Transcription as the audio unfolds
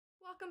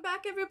Welcome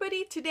back,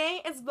 everybody.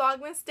 Today is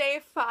Vlogmas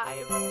Day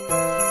 5.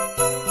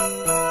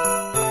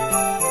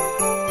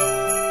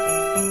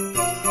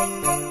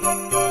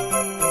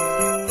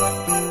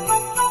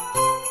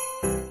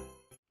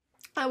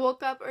 I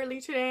woke up early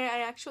today.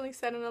 I actually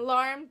set an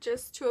alarm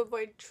just to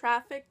avoid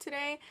traffic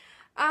today.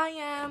 I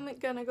am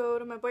gonna go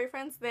to my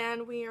boyfriend's,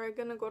 then we are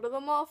gonna go to the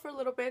mall for a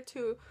little bit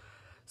to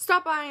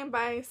stop by and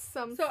buy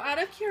some. So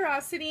out of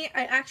curiosity,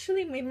 I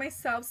actually made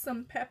myself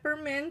some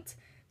peppermint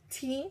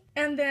tea,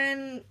 and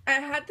then I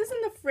had this in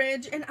the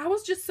fridge and I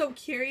was just so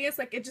curious,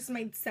 like it just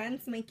made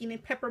sense making a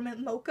peppermint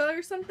mocha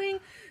or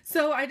something,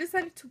 so I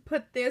decided to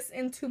put this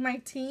into my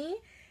tea.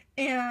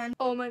 And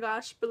oh my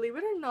gosh, believe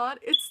it or not,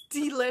 it's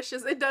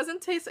delicious. It doesn't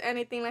taste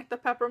anything like the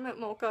peppermint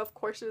mocha. Of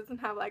course, it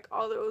doesn't have like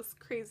all those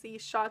crazy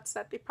shots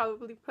that they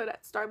probably put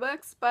at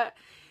Starbucks, but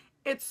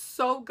it's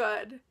so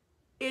good.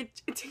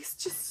 It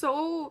tastes just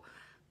so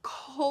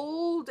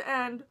cold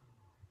and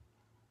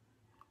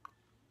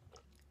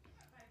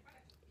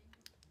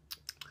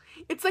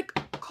it's like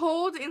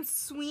cold and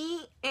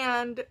sweet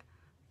and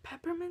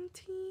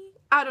pepperminty.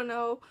 I don't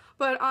know,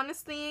 but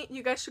honestly,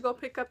 you guys should go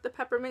pick up the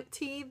peppermint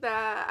tea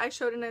that I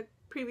showed in a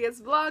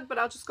previous vlog, but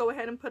I'll just go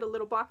ahead and put a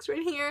little box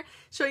right here,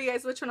 show you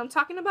guys which one I'm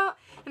talking about.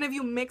 And if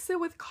you mix it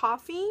with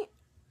coffee,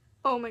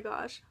 oh my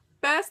gosh,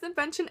 best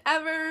invention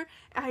ever.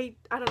 I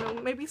don't know,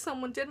 maybe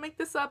someone did make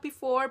this up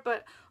before,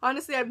 but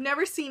honestly I've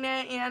never seen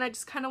it and I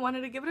just kind of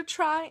wanted to give it a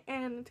try,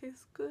 and it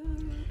tastes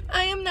good.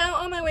 I am now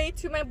on my way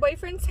to my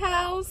boyfriend's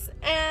house,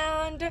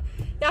 and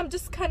yeah, I'm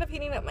just kind of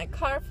heating up my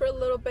car for a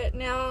little bit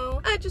now.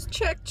 I just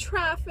checked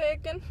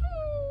traffic and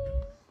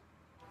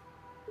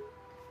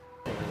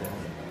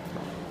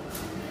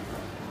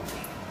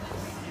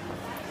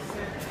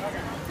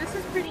this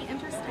is pretty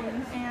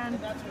interesting and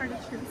it's hard to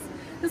choose.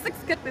 This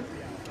looks good with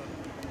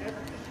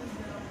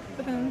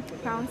the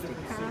balanced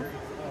decaf.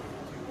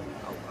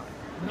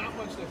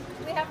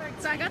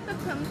 So I got the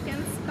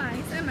pumpkin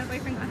spice and my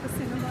boyfriend got the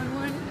cinnamon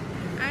one.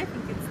 I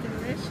think it's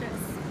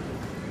delicious.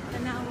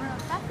 And now we're at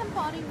Bath and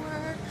Body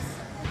Works.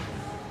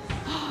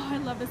 Oh, I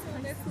love this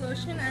place. This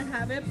lotion, I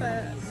have it,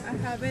 but I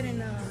have it in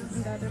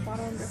the other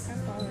bottle under $5.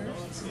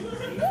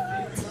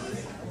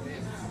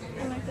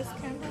 I like this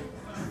camera.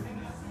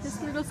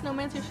 This little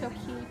snowman is so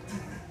cute.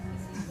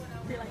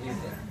 Do you like it?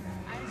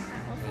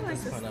 I like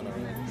this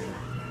snowman.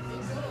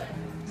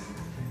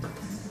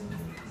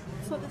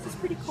 So this is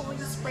pretty cool.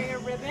 You spray a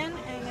ribbon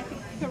and I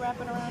think you can wrap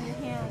it around your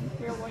hand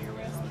here while your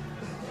wrist.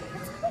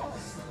 That's cool.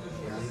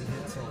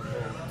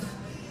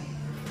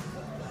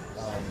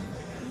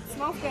 It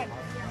smells good.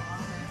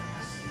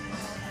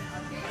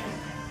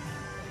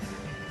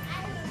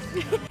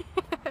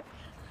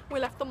 We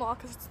left the mall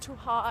because it's too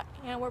hot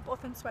and we're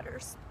both in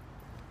sweaters.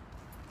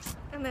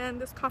 And then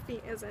this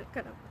coffee isn't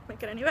gonna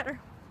make it any better.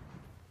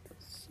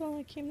 So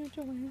I came to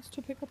Joann's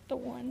to pick up the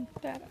one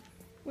that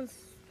was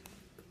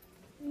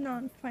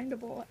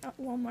non-findable at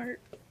Walmart.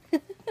 I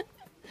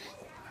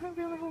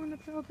really want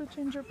to build a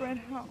gingerbread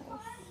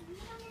house.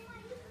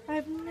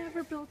 I've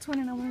never built one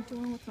and I want to do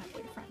one with my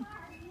boyfriend.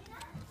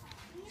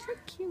 So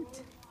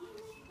cute.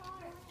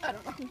 I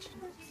don't know how much it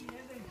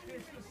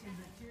is.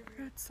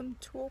 We're at some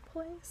tool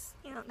place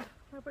and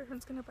my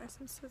boyfriend's gonna buy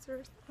some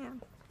scissors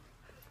and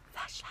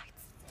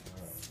flashlights.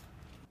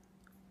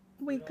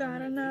 We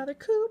got another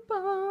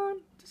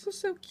coupon. This is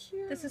so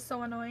cute. This is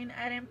so annoying.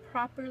 I didn't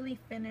properly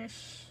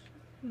finish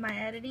my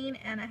editing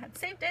and I had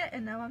saved it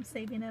and now I'm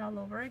saving it all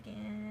over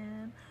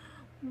again.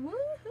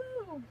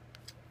 Woohoo!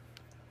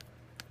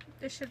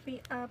 This should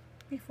be up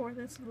before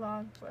this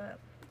vlog, but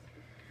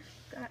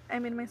I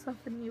made myself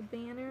a new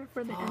banner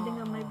for the ending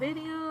of my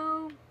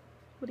video.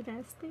 What do you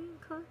guys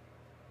think, huh?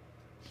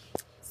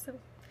 So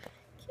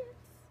cute.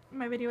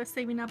 My video is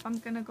saving up. I'm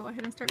gonna go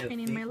ahead and start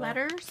painting my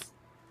letters.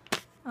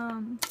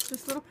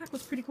 This little pack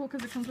was pretty cool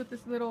because it comes with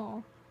this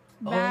little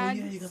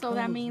bag, so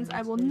that means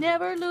I will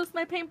never lose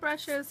my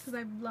paintbrushes because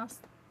I've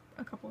lost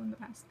a couple in the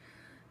past.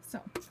 So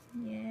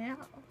yeah,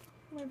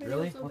 my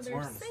video's over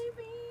there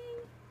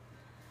saving.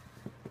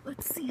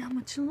 Let's see how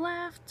much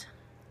left.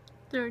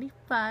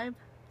 35%.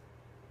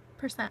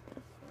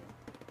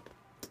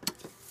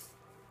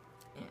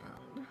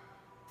 And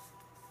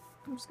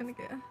I'm just gonna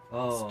get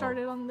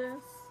started on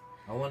this.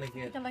 I want to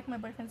get. I like my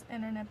boyfriend's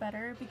internet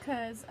better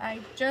because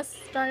I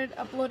just started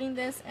uploading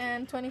this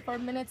and 24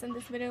 minutes and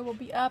this video will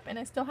be up and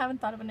I still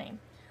haven't thought of a name.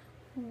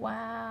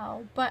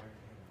 Wow. But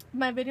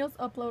my videos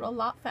upload a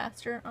lot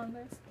faster on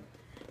this.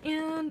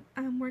 And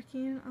I'm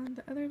working on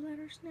the other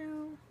letters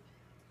now.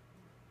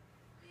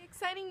 The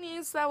exciting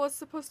news that was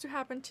supposed to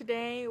happen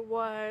today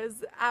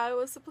was I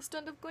was supposed to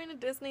end up going to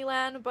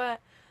Disneyland,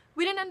 but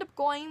we didn't end up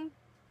going.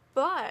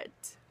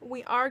 But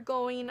we are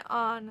going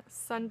on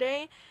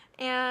Sunday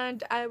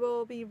and I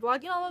will be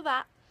vlogging all of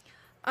that.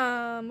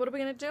 What are we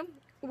gonna do?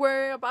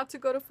 We're about to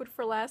go to Food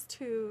for Less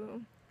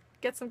to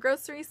get some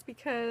groceries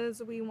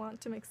because we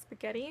want to make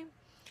spaghetti.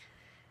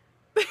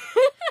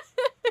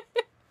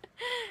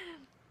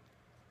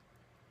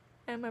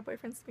 And my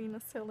boyfriend's being a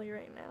silly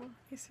right now.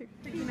 He's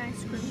eating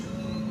ice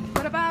cream.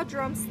 What about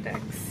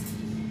drumsticks?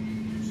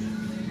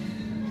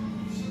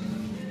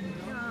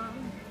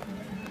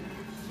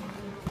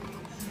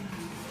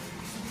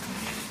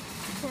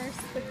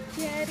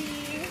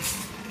 spaghetti.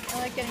 I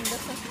like getting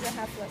this one because it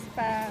has less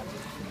fat.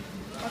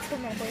 That's for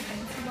my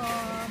boyfriend's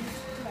mom.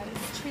 That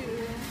is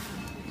too.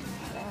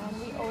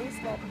 And we always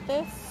love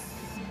this.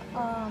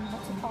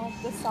 What's it called?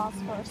 This sauce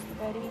for our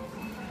spaghetti.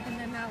 And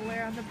then now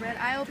we're on the bread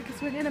aisle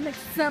because we're gonna make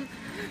some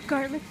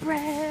garlic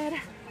bread.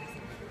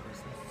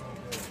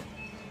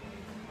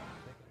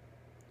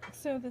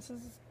 So this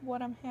is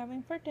what I'm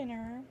having for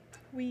dinner.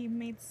 We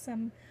made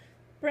some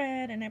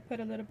bread and I put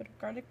a little bit of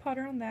garlic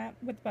powder on that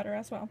with butter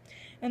as well.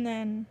 And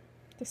then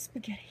the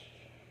spaghetti.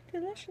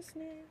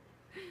 Deliciousness.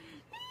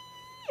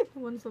 The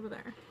one's over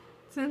there.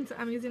 Since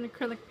I'm using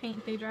acrylic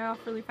paint, they dry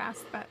off really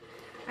fast, but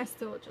I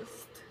still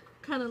just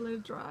kind of let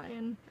it dry.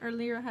 And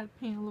earlier I had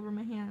paint all over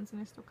my hands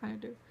and I still kind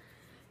of do.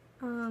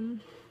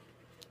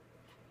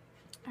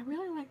 I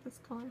really like this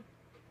color.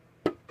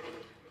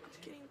 It's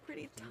getting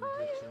pretty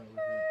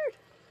tired.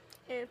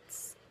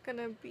 It's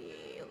gonna be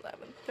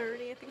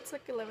 11:30. I think it's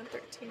like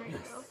 11:13 right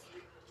now.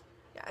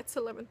 Yeah, it's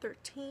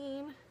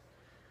 11:13.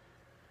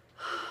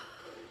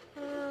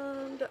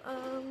 And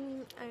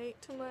I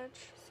ate too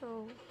much,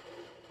 so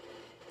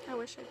I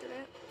wish I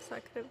didn't, so I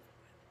could have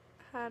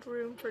had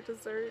room for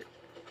dessert.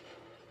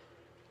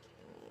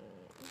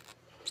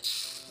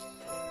 This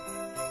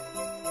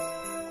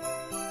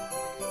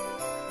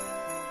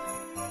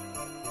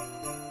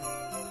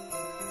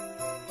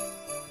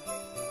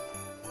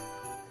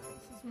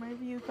is my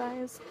view,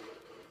 guys.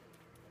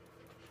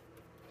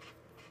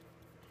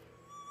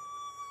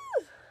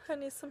 I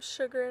need some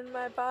sugar in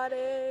my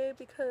body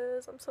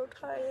because I'm so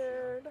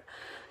tired.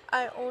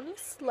 I only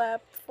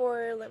slept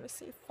for, let me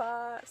see,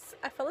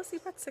 I fell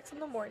asleep at 6 in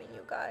the morning,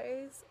 you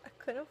guys. I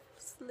couldn't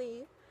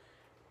sleep.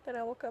 Then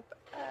I woke up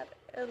at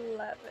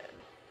 11.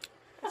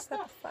 I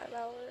slept 5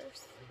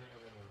 hours.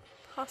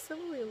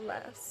 Possibly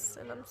less.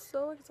 And I'm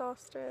so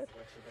exhausted.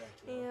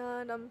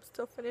 And I'm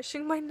still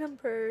finishing my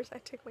numbers. I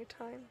take my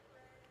time.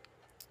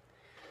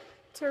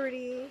 It's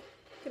already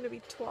gonna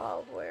be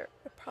 12, where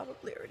it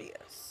probably already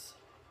is.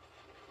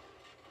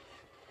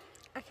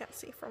 I can't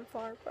see from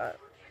far, but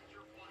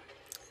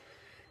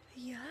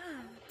yeah,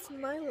 it's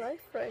my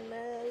life right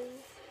now.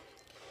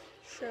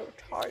 So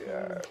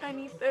tired. I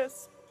need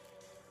this.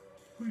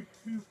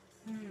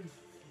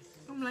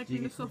 I'm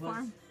liking it so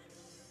far.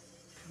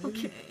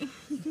 Okay,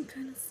 you can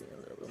kind of see a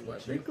little bit more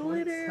of the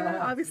glitter.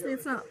 Obviously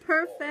it's not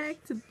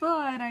perfect,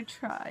 but I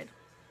tried.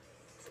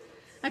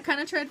 I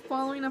kind of tried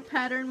following a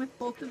pattern with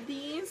both of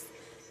these,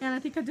 and I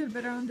think I did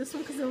better on this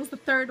one because it was the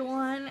third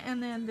one, and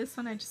then this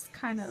one I just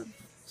kind of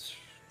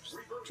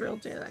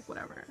drilled it, like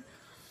whatever.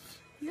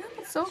 Yeah,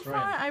 but so far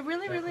I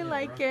really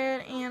like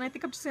it, and I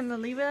think I'm just gonna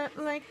leave it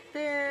like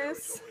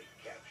this.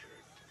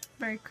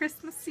 Very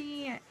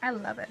Christmassy. I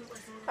love it.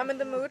 I'm in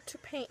the mood to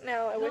paint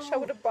now. I wish I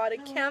would have bought a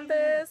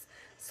canvas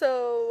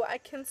so I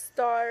can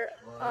start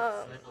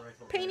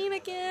painting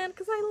again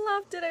because I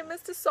loved it. I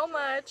missed it so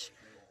much.